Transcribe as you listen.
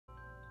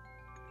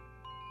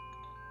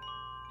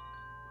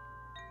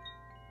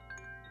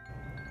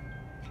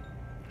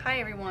Hi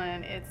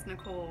everyone, it's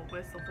Nicole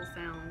with Soulful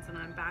Sounds, and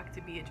I'm back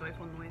to be a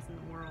joyful noise in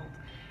the world.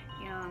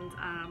 And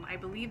I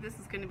believe this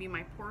is going to be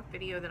my fourth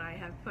video that I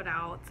have put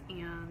out,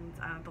 and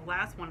the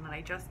last one that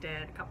I just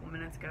did a couple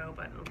minutes ago,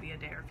 but it'll be a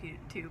day or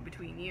two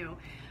between you,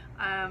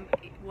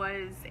 it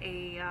was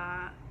a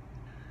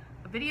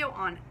video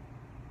on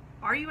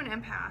are you an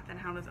empath and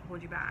how does it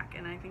hold you back?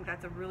 And I think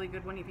that's a really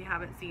good one. If you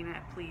haven't seen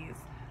it, please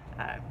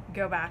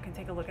go back and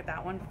take a look at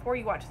that one before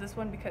you watch this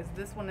one, because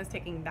this one is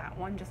taking that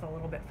one just a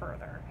little bit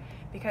further.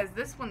 Because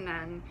this one,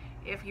 then,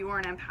 if you are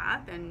an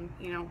empath and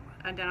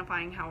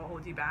identifying how it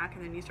holds you back,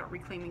 and then you start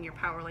reclaiming your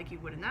power like you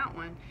would in that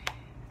one,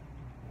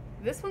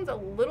 this one's a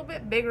little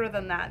bit bigger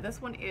than that.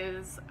 This one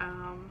is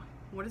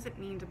what does it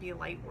mean to be a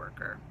light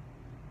worker?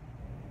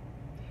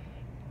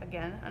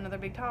 Again, another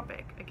big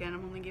topic. Again,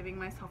 I'm only giving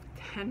myself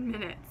 10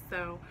 minutes,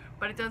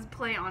 but it does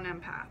play on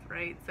empath,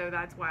 right? So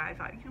that's why I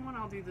thought, you know what,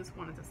 I'll do this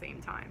one at the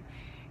same time.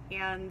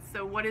 And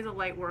so what is a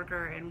light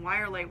worker, and why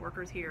are light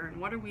workers here,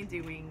 and what are we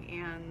doing?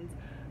 And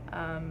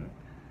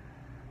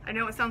I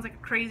know it sounds like a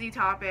crazy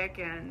topic,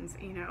 and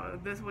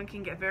this one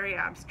can get very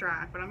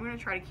abstract, but I'm going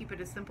to try to keep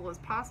it as simple as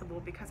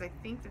possible, because I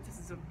think that this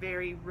is a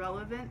very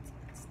relevant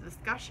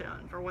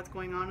discussion for what's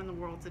going on in the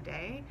world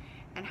today,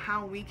 and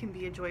how we can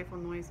be a joyful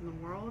noise in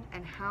the world,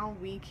 and how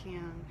we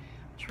can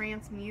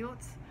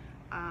transmute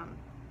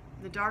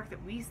the dark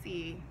that we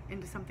see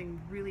into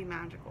something really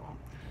magical.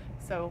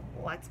 So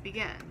let's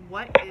begin.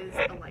 What is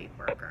a light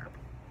worker?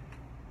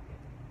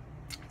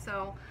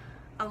 So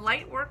a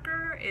light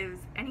worker is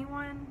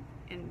anyone,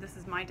 and this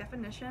is my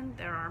definition,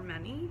 there are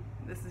many,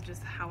 this is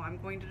just how I'm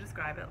going to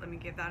describe it, let me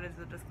give that as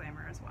a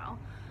disclaimer as well.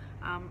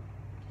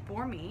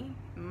 For me,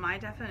 my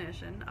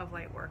definition of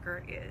light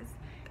worker is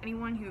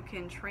anyone who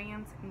can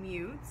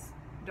transmute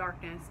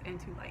darkness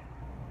into light.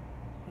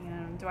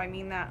 And do I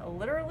mean that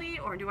literally,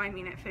 or do I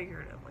mean it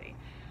figuratively?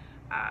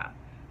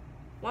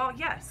 Well,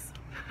 yes,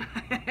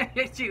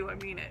 I do. I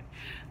mean it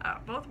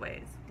both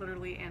ways,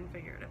 literally and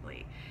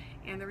figuratively.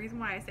 And the reason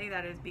why I say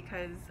that is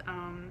because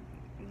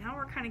now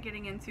we're kind of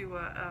getting into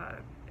a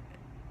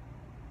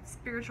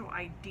spiritual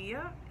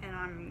idea,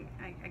 and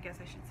I guess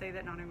I should say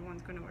that not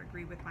everyone's going to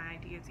agree with my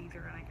ideas either,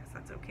 and I guess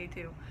that's okay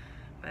too.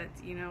 But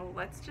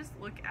let's just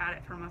look at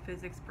it from a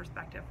physics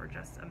perspective for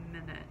just a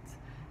minute.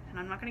 And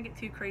I'm not going to get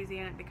too crazy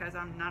in it because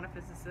I'm not a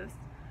physicist,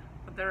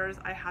 but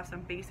I have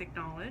some basic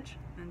knowledge,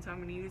 and so I'm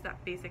going to use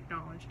that basic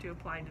knowledge to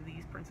apply to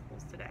these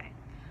principles today.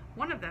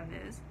 One of them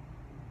is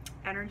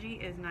energy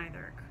is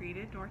neither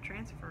created nor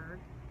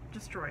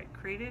destroyed.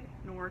 Created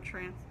nor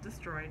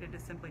destroyed. It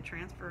is simply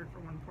transferred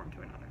from one form to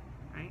another,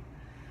 right?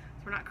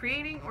 So we're not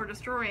creating or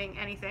destroying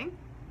anything.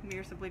 We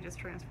are simply just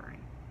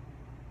transferring,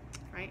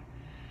 right?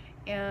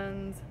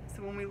 And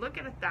so when we look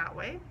at it that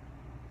way,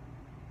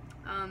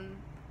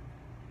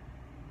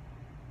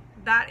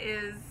 that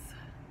is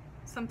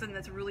something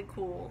that's really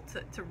cool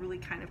to really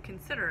kind of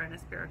consider in a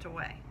spiritual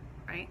way,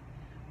 right?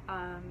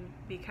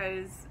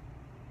 Because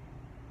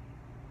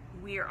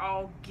we are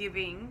all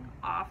giving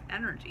off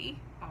energy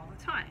all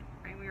the time,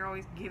 right? We are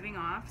always giving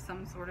off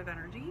some sort of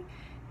energy,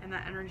 and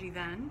that energy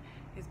then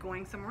is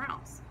going somewhere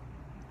else.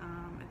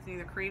 It's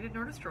neither created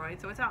nor destroyed,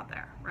 so it's out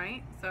there,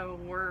 right? So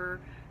we're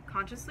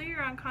consciously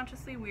or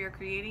unconsciously, we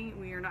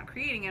are not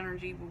creating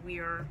energy, but we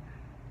are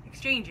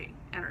exchanging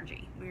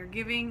energy. We are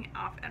giving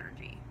off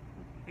energy,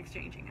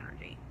 exchanging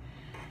energy.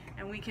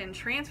 And we can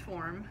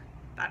transform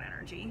that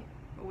energy,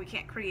 but we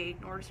can't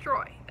create nor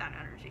destroy that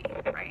energy,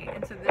 right?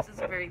 And so this is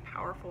a very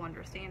powerful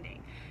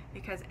understanding,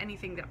 because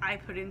anything that I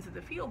put into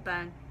the field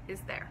then is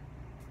there.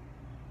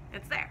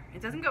 It's there.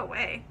 It doesn't go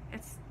away.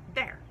 It's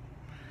there.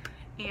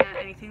 And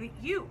anything that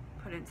you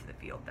put into the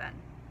field then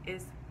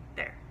is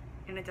there,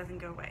 and it doesn't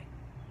go away.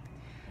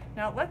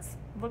 Now let's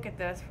look at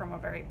this from a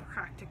very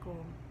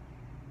practical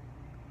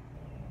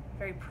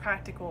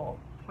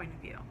point of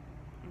view,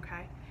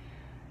 okay?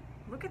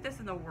 Look at this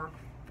in the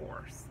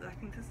workforce. I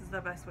think this is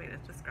the best way to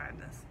describe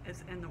this,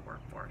 is in the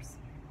workforce.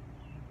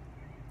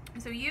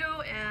 So you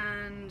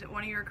and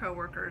one of your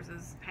coworkers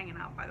is hanging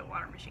out by the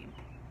water machine,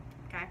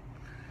 okay?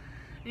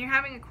 And you're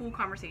having a cool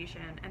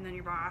conversation, and then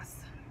your boss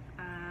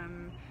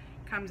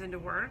comes into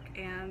work,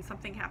 and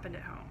something happened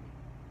at home.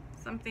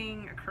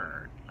 Something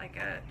occurred, like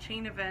a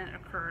chain event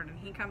occurred, and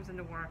he comes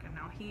into work, and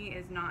now he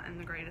is not in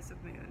the greatest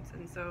of moods,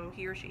 and so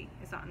he or she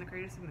is not in the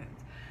greatest of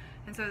moods.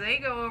 And so they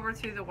go over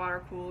to the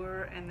water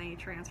cooler and they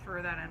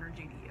transfer that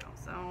energy to you.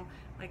 So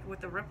like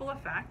with the ripple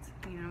effect,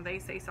 they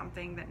say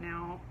something that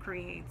now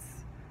creates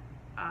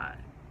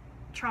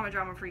trauma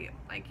drama for you.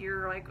 Like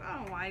you're like,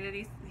 oh, why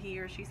did he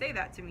or she say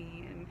that to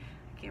me? And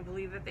I can't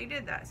believe that they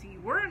did that. So you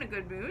were in a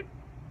good mood,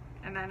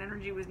 and that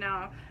energy was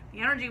the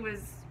energy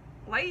was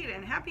light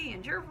and happy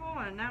and cheerful,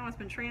 and now it's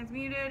been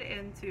transmuted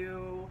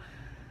into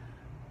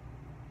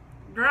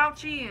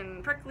grouchy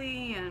and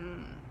prickly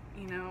and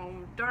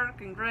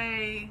dark and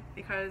gray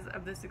because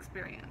of this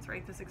experience,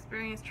 right? This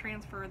experience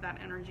transferred that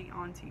energy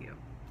onto you,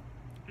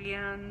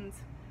 and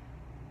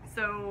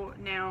so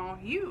now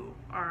you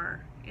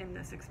are in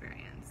this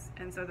experience,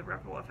 and so the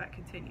ripple effect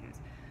continues.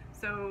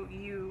 So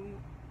you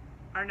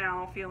are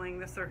now feeling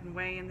this certain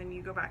way, and then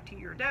you go back to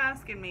your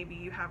desk and maybe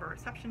you have a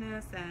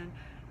receptionist, and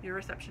your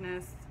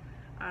receptionist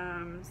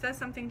says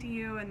something to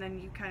you, and then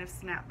you kind of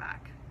snap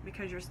back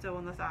because you're still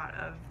in the thought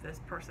of this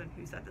person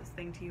who said this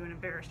thing to you and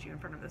embarrassed you in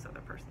front of this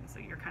other person. So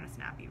you're kind of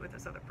snappy with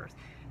this other person.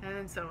 And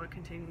then so it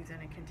continues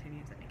and it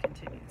continues and it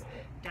continues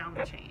down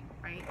the chain,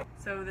 right?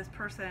 So this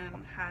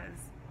person has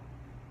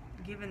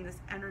given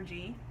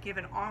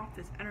off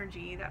this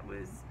energy that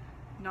was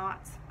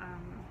not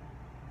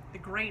the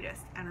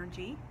greatest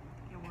energy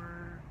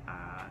or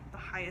the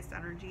highest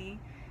energy,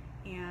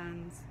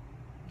 and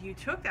you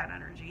took that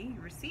energy,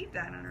 you received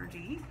that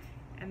energy,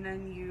 and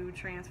then you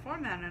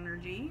transform that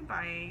energy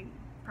by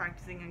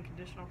practicing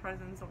unconditional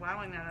presence,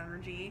 allowing that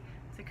energy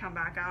to come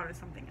back out as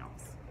something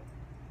else.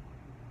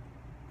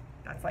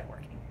 That's light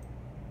working.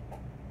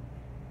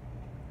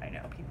 I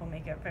know people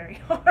make it very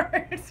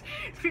hard.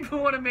 People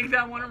want to make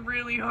that one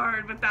really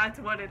hard, but that's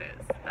what it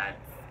is.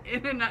 That's,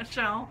 in a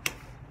nutshell,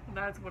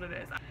 that's what it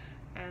is.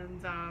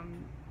 And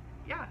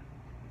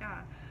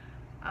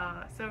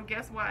so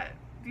guess what?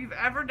 If you've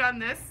ever done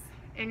this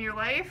in your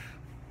life,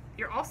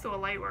 you're also a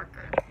light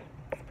worker.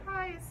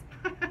 Surprise!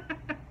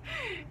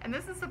 And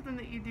this is something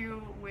that you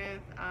do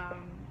with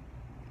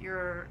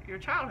your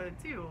childhood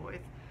too,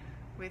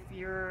 with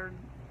your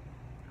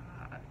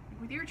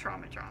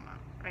trauma,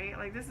 right?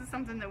 Like, this is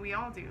something that we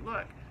all do.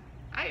 Look,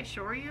 I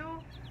assure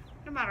you,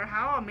 no matter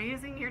how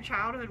amazing your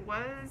childhood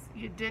was,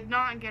 you did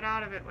not get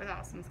out of it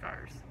without some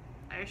scars.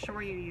 I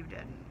assure you, you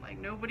didn't. Like,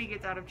 nobody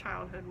gets out of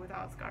childhood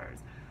without scars.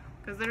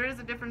 Because there is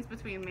a difference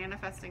between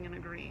manifesting and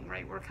agreeing,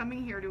 right? We're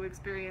coming here to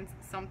experience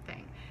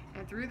something.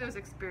 And through those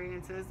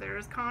experiences, there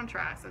is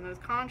contrast. And those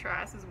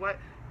contrasts is what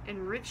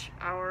enrich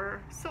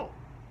our soul.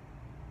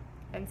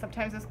 And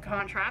sometimes those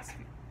contrasts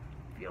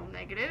feel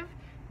negative,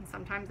 and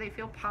sometimes they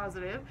feel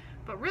positive.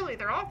 But really,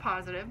 they're all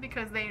positive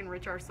because they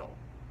enrich our soul.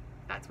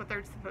 That's what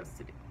they're supposed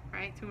to do,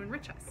 right? To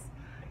enrich us.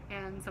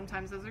 And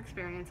sometimes those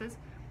experiences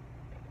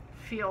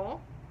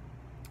feel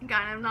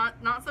kind of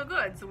not so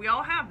good. So we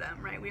all have them,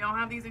 right? We all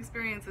have these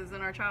experiences in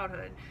our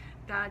childhood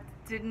that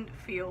didn't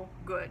feel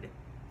good.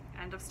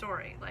 End of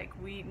story. Like,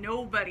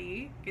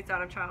 nobody gets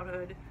out of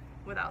childhood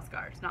without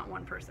scars, not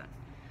one person.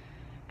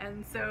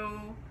 And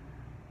so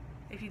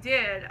if you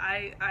did,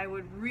 I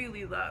would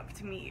really love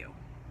to meet you.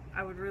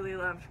 I would really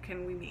love,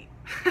 can we meet?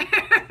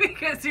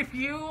 Because if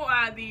you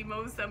had the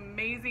most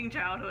amazing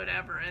childhood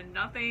ever and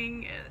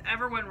nothing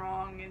ever went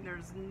wrong and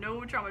there's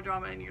no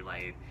drama in your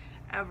life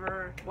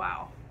ever,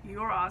 wow,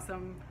 you're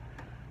awesome.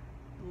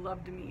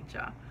 Love to meet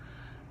ya.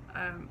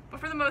 But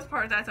for the most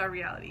part, that's our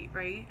reality,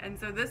 right? And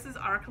so this is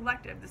our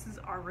collective. This is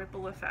our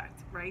ripple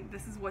effect, right?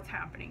 This is what's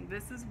happening.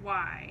 This is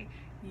why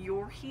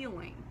your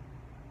healing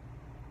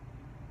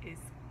is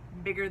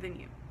bigger than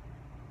you.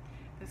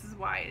 This is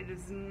why it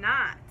is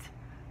not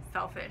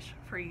selfish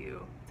for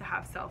you to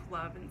have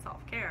self-love and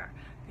self-care,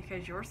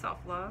 because your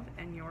self-love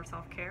and your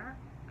self-care,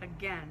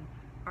 again,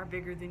 are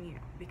bigger than you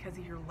because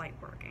of your light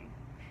working.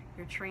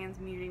 You're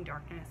transmuting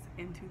darkness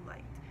into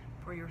light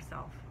for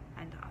yourself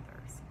and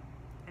others.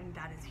 And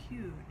that is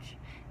huge,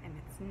 and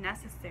it's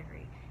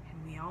necessary,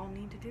 and we all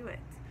need to do it.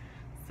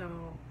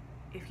 So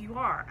if you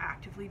are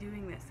actively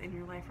doing this in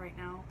your life right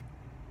now,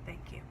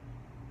 thank you.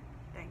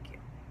 Thank you.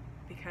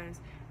 Because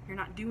you're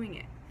not doing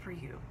it for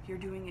you, you're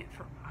doing it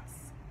for us.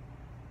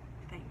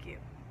 Thank you.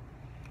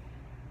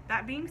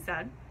 That being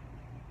said,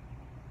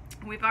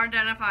 we've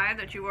identified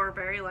that you are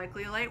very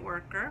likely a light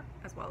worker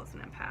as well as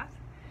an empath,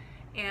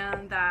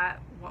 and that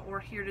what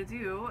we're here to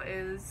do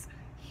is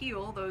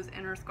heal those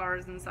inner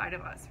scars inside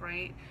of us,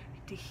 right?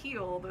 To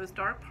heal those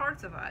dark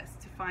parts of us,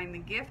 to find the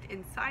gift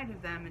inside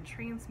of them and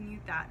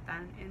transmute that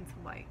then into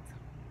light.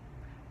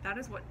 That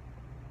is what,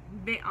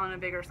 on a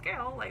bigger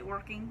scale, light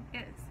working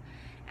is.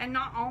 And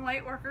not all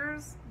light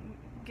workers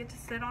get to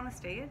sit on a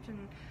stage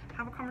and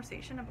have a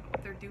conversation about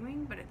what they're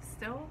doing, but it's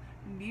still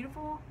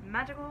beautiful,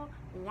 magical,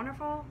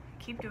 wonderful.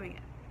 Keep doing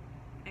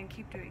it, and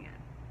keep doing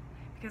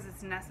it, because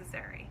it's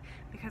necessary,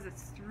 because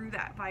it's through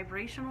that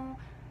vibrational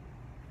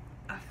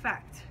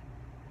effect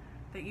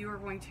that you are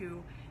going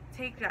to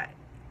take that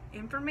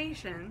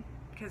information,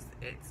 because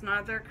it's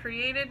neither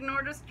created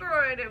nor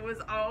destroyed, it was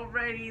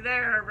already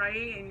there,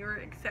 right? And you're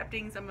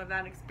accepting some of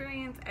that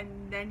experience, and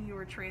then you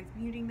are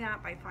transmuting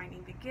that by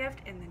finding the gift,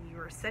 and then you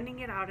are sending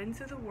it out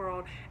into the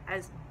world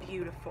as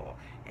beautiful.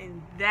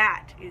 And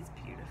that is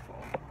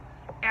beautiful,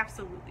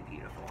 absolutely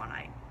beautiful. And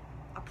I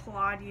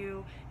applaud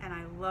you and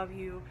I love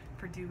you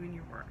for doing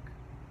your work.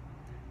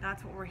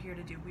 That's what we're here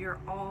to do. We are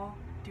all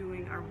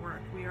doing our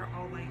work. We are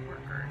all light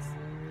workers.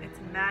 It's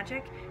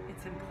magic,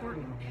 it's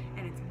important,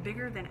 and it's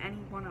bigger than any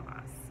one of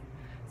us.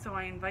 So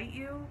I invite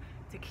you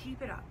to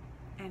keep it up.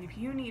 And if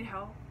you need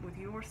help with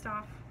your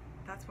stuff,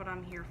 that's what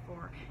I'm here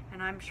for.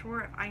 And I'm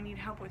sure if I need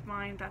help with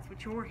mine, that's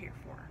what you're here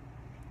for,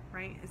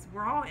 right?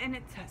 We're all in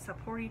it to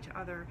support each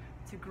other,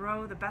 to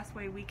grow the best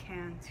way we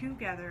can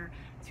together,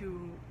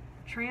 to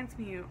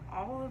transmute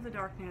all of the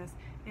darkness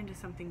into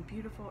something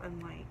beautiful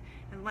and light.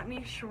 And let me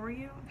assure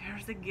you,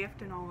 there's a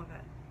gift in all of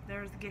it.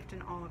 There's a gift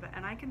in all of it.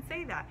 And I can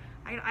say that.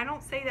 I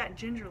don't say that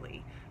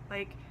gingerly.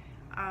 Like,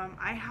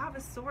 I have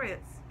a story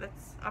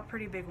that's a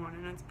pretty big one,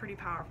 and it's pretty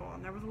powerful,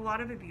 and there was a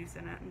lot of abuse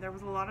in it, and there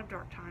was a lot of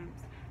dark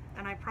times.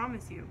 And I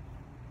promise you,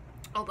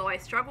 although I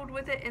struggled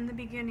with it in the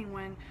beginning,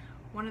 when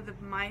one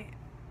of my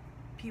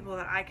people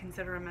that I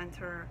consider a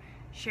mentor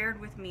shared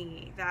with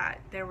me that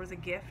there was a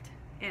gift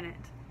in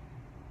it,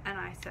 and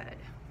I said,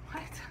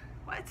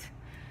 what?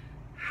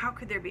 How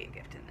could there be a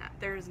gift in that?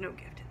 There is no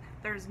gift in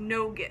that. There's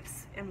no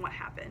gifts in what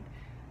happened.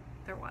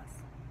 There was.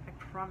 I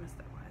promise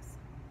there was.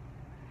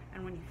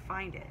 And when you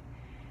find it,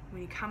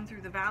 when you come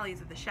through the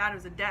valleys of the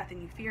shadows of death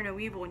and you fear no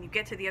evil, and you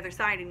get to the other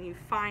side and you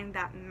find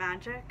that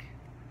magic,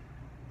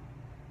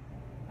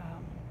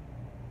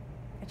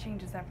 it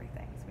changes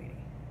everything,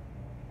 sweetie.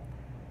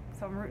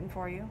 So I'm rooting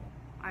for you.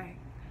 I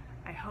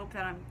hope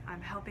that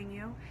I'm helping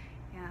you,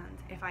 and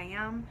if I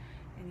am,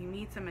 and you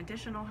need some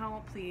additional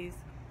help, please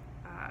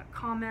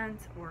comment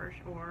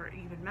or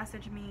even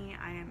message me.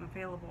 I am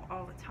available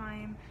all the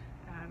time.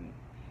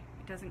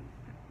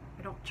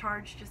 I don't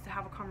charge just to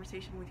have a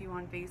conversation with you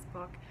on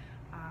Facebook,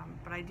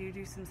 but I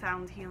do some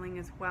sound healing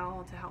as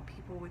well to help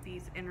people with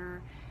these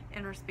inner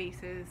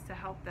spaces, to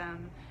help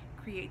them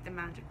create the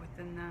magic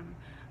within them.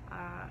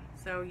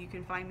 So you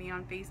can find me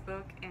on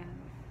Facebook and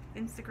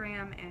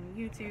Instagram and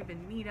YouTube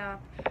and Meetup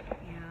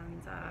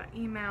and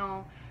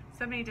email.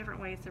 So many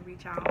different ways to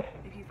reach out.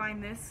 If you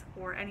find this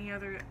or any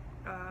other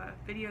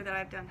video that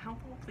I've done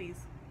helpful,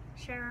 please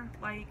share,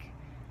 like,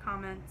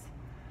 comment,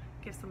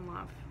 give some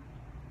love.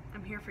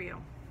 I'm here for you.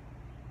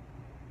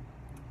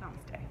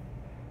 Namaste.